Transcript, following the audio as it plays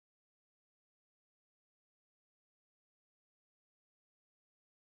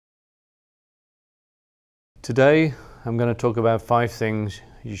Today I'm going to talk about 5 things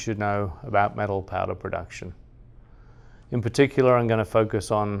you should know about metal powder production. In particular, I'm going to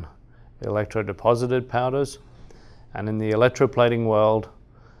focus on electrodeposited powders, and in the electroplating world,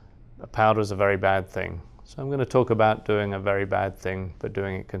 a powder is a very bad thing. So I'm going to talk about doing a very bad thing but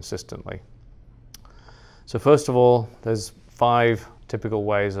doing it consistently. So first of all, there's 5 typical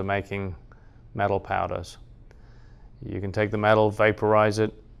ways of making metal powders. You can take the metal, vaporize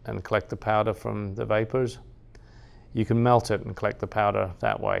it, and collect the powder from the vapors. You can melt it and collect the powder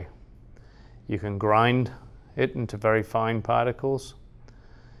that way. You can grind it into very fine particles.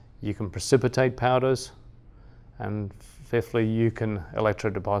 You can precipitate powders. And fifthly, you can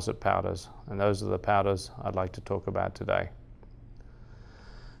electrodeposit powders. And those are the powders I'd like to talk about today.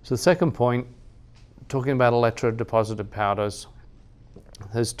 So the second point, talking about electrodeposited powders,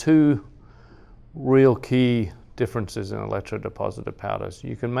 there's 2 real key differences in electrodeposited powders.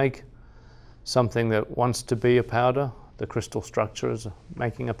 You can make something that wants to be a powder. The crystal structure is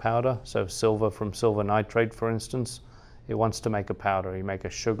making a powder. So silver from silver nitrate, for instance, it wants to make a powder. You make a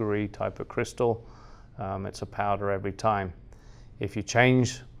sugary type of crystal, it's a powder every time. If you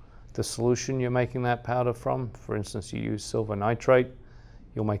change the solution you're making that powder from, for instance, you use silver nitrate,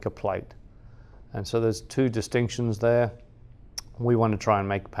 you'll make a plate. And so there's 2 distinctions there. We want to try and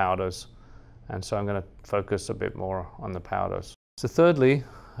make powders, and so I'm going to focus a bit more on the powders. So thirdly,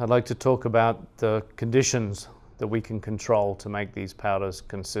 I'd like to talk about the conditions that we can control to make these powders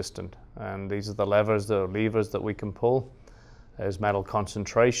consistent. And these are the levers that we can pull. There's metal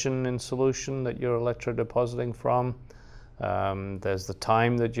concentration in solution that you're electrodepositing from. There's the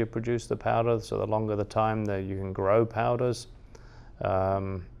time that you produce the powder, so the longer the time that you can grow powders.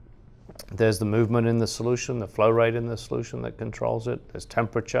 There's the movement in the solution, the flow rate in the solution that controls it. There's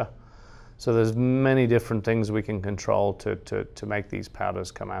temperature. So there's many different things we can control to make these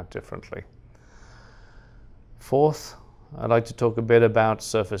powders come out differently. Fourth, I'd like to talk a bit about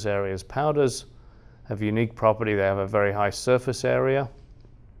surface areas. Powders have a unique property. They have a very high surface area.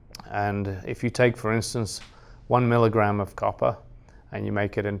 And if you take, for instance, 1 milligram of copper and you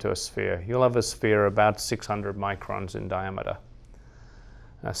make it into a sphere, you'll have a sphere about 600 microns in diameter.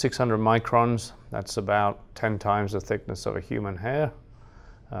 Now, 600 microns, that's about 10 times the thickness of a human hair.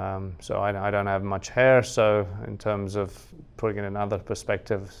 So I don't have much hair, so in terms of putting it in another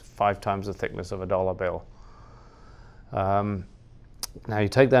perspective, 5 times the thickness of a dollar bill. Now you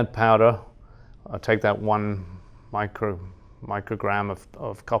take that powder, or take that 1 microgram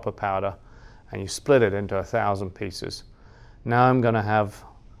of copper powder, and you split it into 1,000 pieces. Now I'm going to have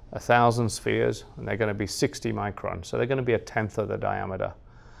 1,000 spheres, and they're going to be 60 microns, so they're going to be 1/10 of the diameter.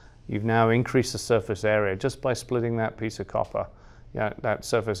 You've now increased the surface area just by splitting that piece of copper. That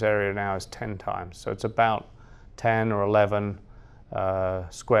surface area now is 10 times, so it's about 10 or 11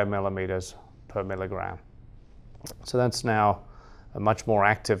 square millimeters per milligram. So that's now a much more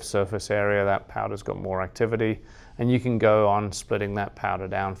active surface area. That powder's got more activity, and you can go on splitting that powder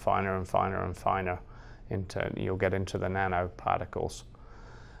down finer and finer and finer you'll get into the nanoparticles.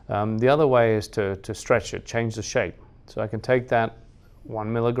 The other way is to stretch it, change the shape. So I can take that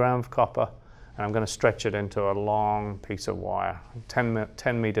 1 milligram of copper, and I'm going to stretch it into a long piece of wire,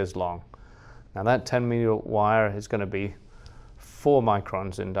 10 meters long. Now that 10-meter wire is going to be 4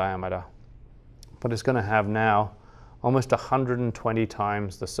 microns in diameter, but it's going to have now almost 120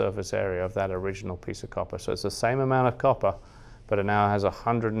 times the surface area of that original piece of copper. So it's the same amount of copper, but it now has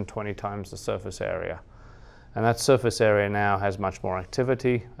 120 times the surface area. And that surface area now has much more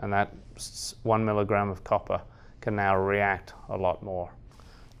activity, and that 1 milligram of copper can now react a lot more.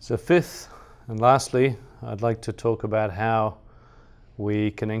 So fifth, and lastly, I'd like to talk about how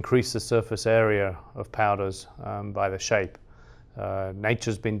we can increase the surface area of powders by the shape.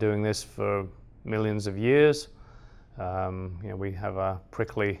 Nature's been doing this for millions of years. We have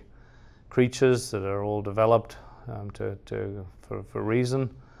prickly creatures that are all developed for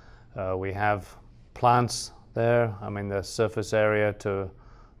reason. We have plants there. I mean, the surface area to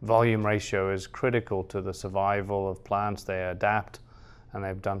volume ratio is critical to the survival of plants. They adapt, and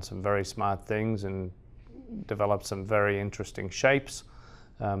they've done some very smart things and developed some very interesting shapes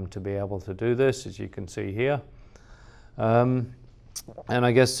to be able to do this, as you can see here. And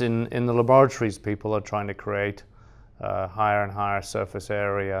I guess in the laboratories, people are trying to create higher and higher surface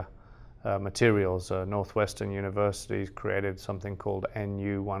area materials. Northwestern University created something called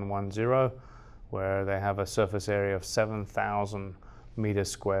Nu1 Zero, where they have a surface area of 7,000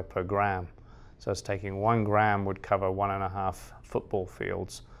 meters square per gram. So it's taking 1 gram would cover 1.5 football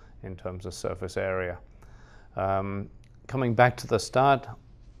fields in terms of surface area. Coming back to the start,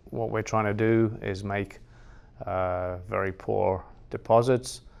 what we're trying to do is make very poor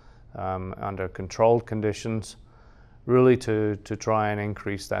deposits. under controlled conditions, really to try and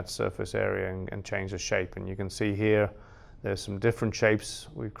increase that surface area and change the shape. And you can see here there's some different shapes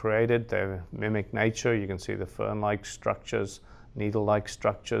we've created. They mimic nature. You can see the fern-like structures, needle-like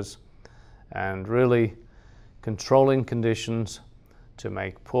structures, and really controlling conditions to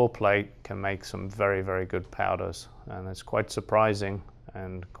make poor plate can make some very, very good powders. And it's quite surprising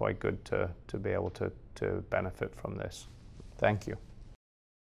and quite good to be able to benefit from this. Thank you.